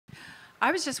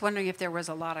I was just wondering if there was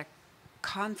a lot of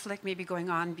conflict maybe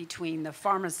going on between the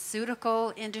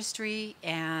pharmaceutical industry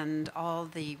and all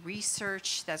the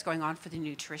research that's going on for the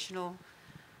nutritional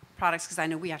products, because I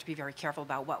know we have to be very careful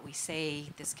about what we say.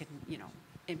 This can, you know,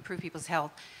 improve people's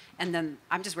health. And then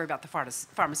I'm just worried about the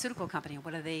pharmaceutical company.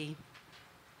 What are they?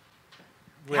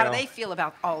 How do they feel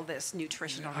about all this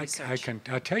nutritional research?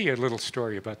 I'll tell you a little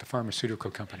story about the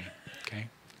pharmaceutical company. Okay,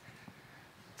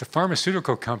 the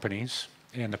pharmaceutical companies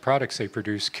and the products they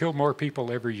produce kill more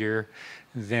people every year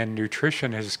than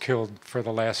nutrition has killed for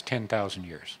the last 10,000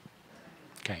 years.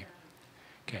 Okay,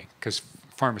 because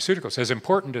pharmaceuticals, as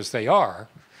important as they are,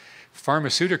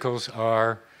 pharmaceuticals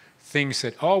are things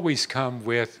that always come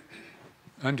with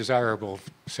undesirable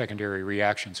secondary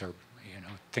reactions, or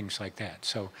things like that.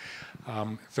 So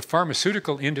the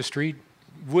pharmaceutical industry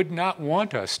would not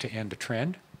want us to end a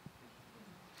trend,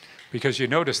 because you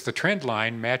notice the trend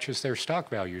line matches their stock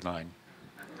value line.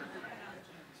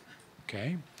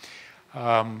 Okay,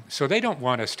 so they don't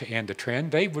want us to end the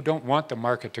trend. They don't want the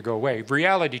market to go away.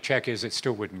 Reality check is it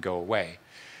still wouldn't go away,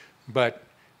 but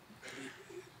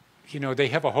they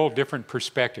have a whole different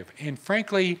perspective. And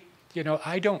frankly,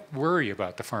 I don't worry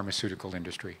about the pharmaceutical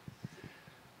industry.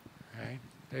 Right?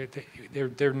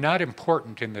 They're not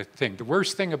important in the thing. The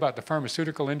worst thing about the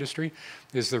pharmaceutical industry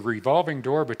is the revolving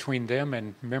door between them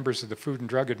and members of the Food and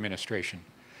Drug Administration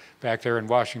back there in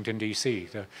Washington, D.C.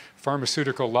 The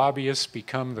pharmaceutical lobbyists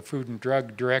become the food and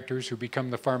drug directors, who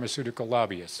become the pharmaceutical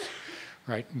lobbyists.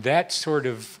 Right? That sort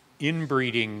of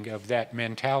inbreeding of that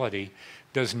mentality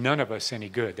does none of us any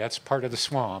good. That's part of the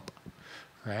swamp,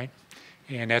 right?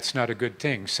 And that's not a good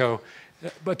thing. So,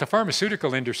 but the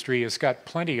pharmaceutical industry has got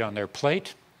plenty on their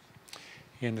plate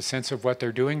in the sense of what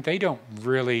they're doing. They don't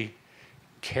really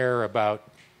care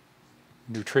about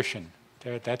nutrition.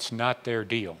 That's not their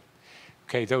deal.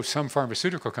 Okay, though some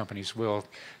pharmaceutical companies will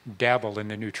dabble in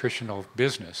the nutritional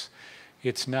business,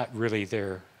 it's not really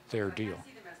their deal.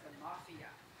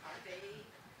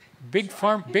 Big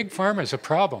pharma is a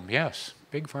problem, yes.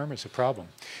 Big pharma is a problem.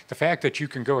 The fact that you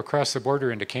can go across the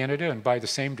border into Canada and buy the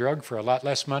same drug for a lot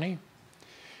less money,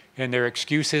 and their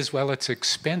excuse is, well, it's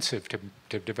expensive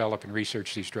to develop and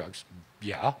research these drugs.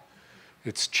 Yeah,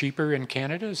 it's cheaper in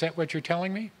Canada, is that what you're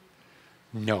telling me?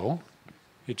 No,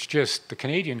 it's just the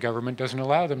Canadian government doesn't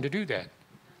allow them to do that.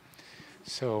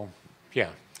 So,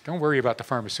 yeah, don't worry about the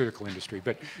pharmaceutical industry,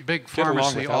 but Big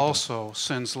Pharmacy also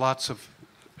sends lots of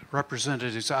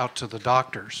representatives out to the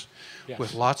doctors, yes,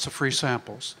 with lots of free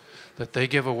samples that they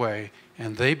give away,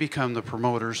 and they become the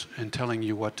promoters and telling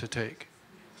you what to take.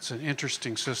 It's an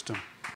interesting system.